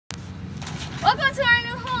Welcome to our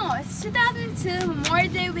new home. It's 2002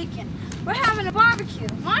 Memorial Day weekend. We're having a barbecue.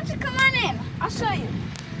 Why don't you come on in? I'll show you.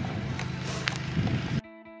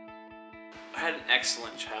 I had an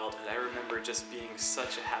excellent childhood. I remember just being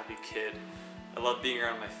such a happy kid. I loved being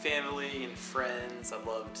around my family and friends. I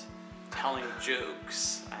loved telling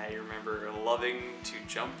jokes. I remember loving to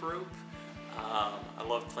jump rope. I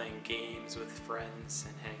loved playing games with friends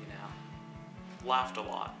and hanging out. Laughed a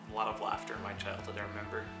lot of laughter in my childhood, I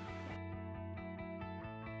remember.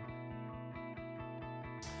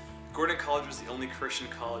 Gordon College was the only Christian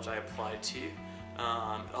college I applied to.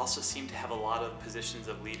 It also seemed to have a lot of positions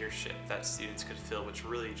of leadership that students could fill, which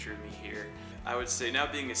really drew me here. I would say now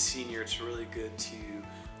being a senior, it's really good to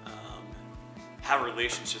have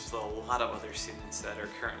relationships with a lot of other students that are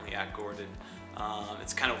currently at Gordon.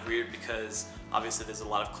 It's kind of weird because obviously there's a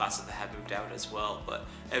lot of classes that have moved out as well, but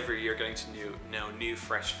every year getting to know new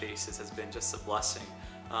fresh faces has been just a blessing.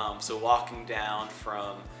 So walking down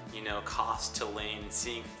from Cost to Lane and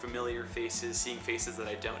seeing familiar faces, seeing faces that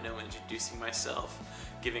I don't know, introducing myself,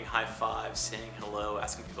 giving high fives, saying hello,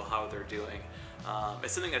 asking people how they're doing.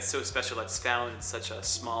 It's something that's so special that's found in such a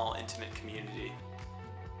small, intimate community.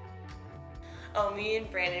 Oh, me and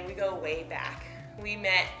Brandon, we go way back. We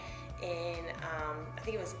met in, I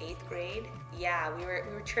think it was 8th grade. Yeah, we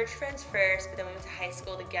were church friends first, but then we went to high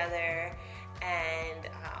school together, and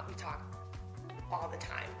we talked all the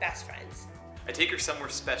time, best friends. I take her somewhere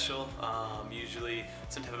special, usually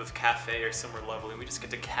some type of cafe or somewhere lovely, and we just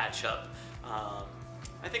get to catch up.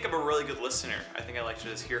 I think I'm a really good listener. I think I like to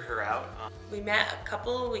just hear her out. We met a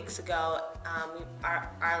couple of weeks ago. Our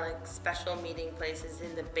like special meeting place is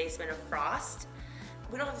in the basement of Frost.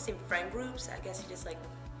 We don't have the same friend groups. I guess he just like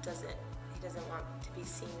doesn't want to be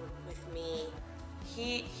seen with me.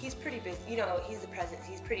 He's pretty busy. He's the president.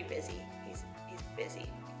 He's pretty busy. He's busy.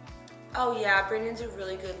 Oh yeah, Brandon's a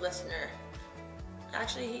really good listener.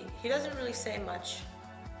 Actually, he doesn't really say much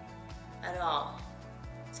at all.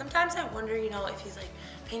 Sometimes I wonder, if he's like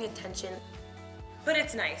paying attention. But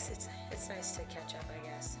it's nice. It's nice to catch up, I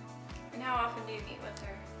guess. And how often do you meet with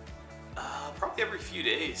her? Probably every few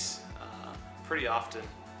days. Pretty often.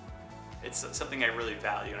 It's something I really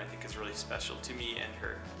value and I think is really special to me and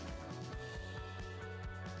her.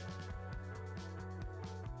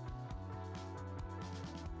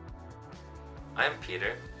 I'm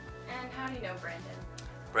Peter. And how do you know Branden?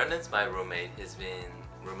 Brandon's my roommate. He's been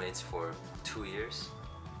roommates for 2 years.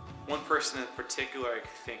 One person in particular I could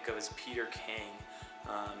think of is Peter Kang.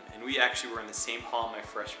 And we actually were in the same hall my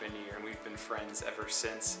freshman year, and we've been friends ever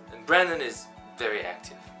since. And Branden is very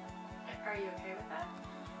active. Are you okay with that?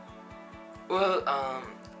 Well,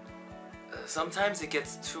 sometimes it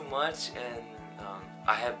gets too much, and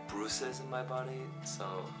I have bruises in my body, so...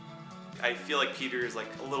 I feel like Peter is like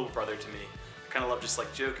a little brother to me. I kind of love just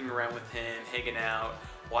like joking around with him, hanging out,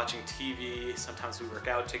 watching TV. Sometimes we work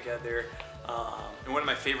out together. And one of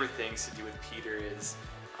my favorite things to do with Peter is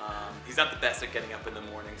he's not the best at getting up in the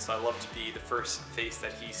morning, so I love to be the first face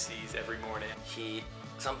that he sees every morning. He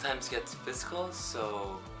sometimes gets physical,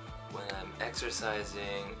 so when I'm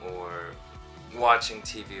exercising or watching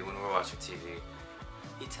TV, when we're watching TV,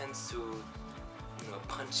 he tends to,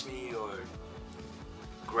 punch me or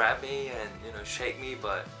grab me and, shake me,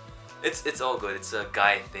 but it's all good. It's a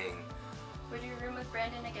guy thing. Would you room with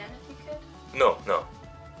Branden again if you could? No.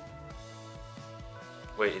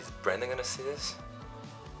 Wait, is Branden gonna see this?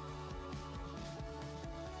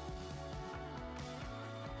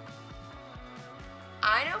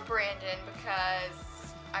 I know Branden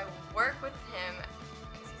because I work with him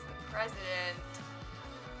because he's the president.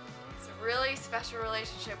 It's a really special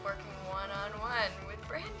relationship working one-on-one with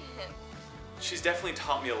Branden. She's definitely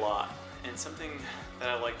taught me a lot, and something that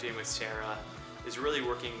I like doing with Sarah is really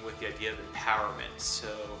working with the idea of empowerment. So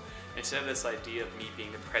instead of this idea of me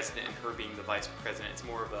being the president and her being the vice president, it's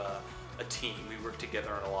more of a team. We work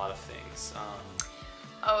together on a lot of things.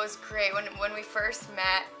 Oh, it was great. When we first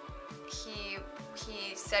met, he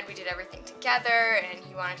said we did everything together and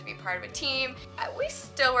he wanted to be part of a team. We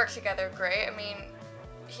still work together great. I mean,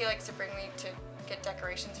 he likes to bring me to get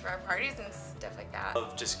decorations for our parties and stuff like that.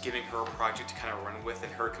 Of just giving her a project to kind of run with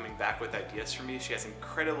and her coming back with ideas for me. She has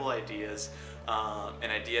incredible ideas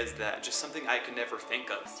and ideas that just something I could never think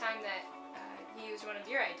of. It's time that he used one of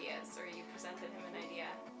your ideas or you presented him an idea.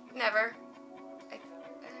 Never.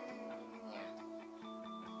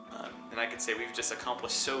 And I could say we've just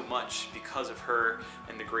accomplished so much because of her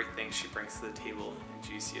and the great things she brings to the table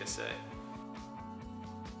in GCSA.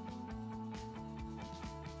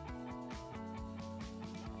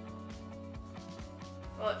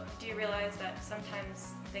 Well, do you realize that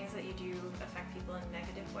sometimes things that you do affect people in a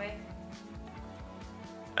negative way?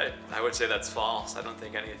 I would say that's false. I don't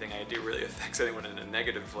think anything I do really affects anyone in a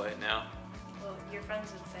negative way now. Well, your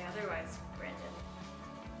friends would say otherwise, Brandon.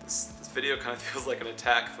 This video kind of feels like an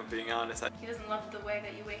attack, if I'm being honest. He doesn't love the way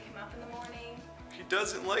that you wake him up in the morning. He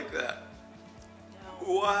doesn't like that.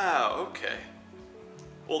 No. Wow, okay.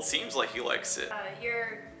 Well, it seems like he likes it.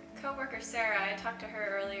 Your coworker Sarah, I talked to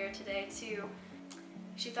her earlier today too.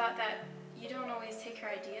 She thought that you don't always take her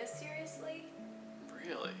ideas seriously.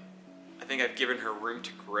 Really? I think I've given her room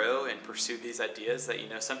to grow and pursue these ideas that, you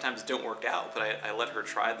know, sometimes don't work out, but I let her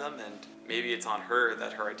try them, and maybe it's on her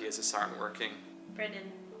that her ideas just aren't working. Brandon,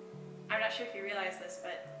 I'm not sure if you realize this,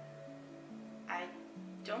 but I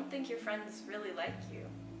don't think your friends really like you.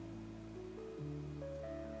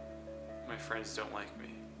 My friends don't like me.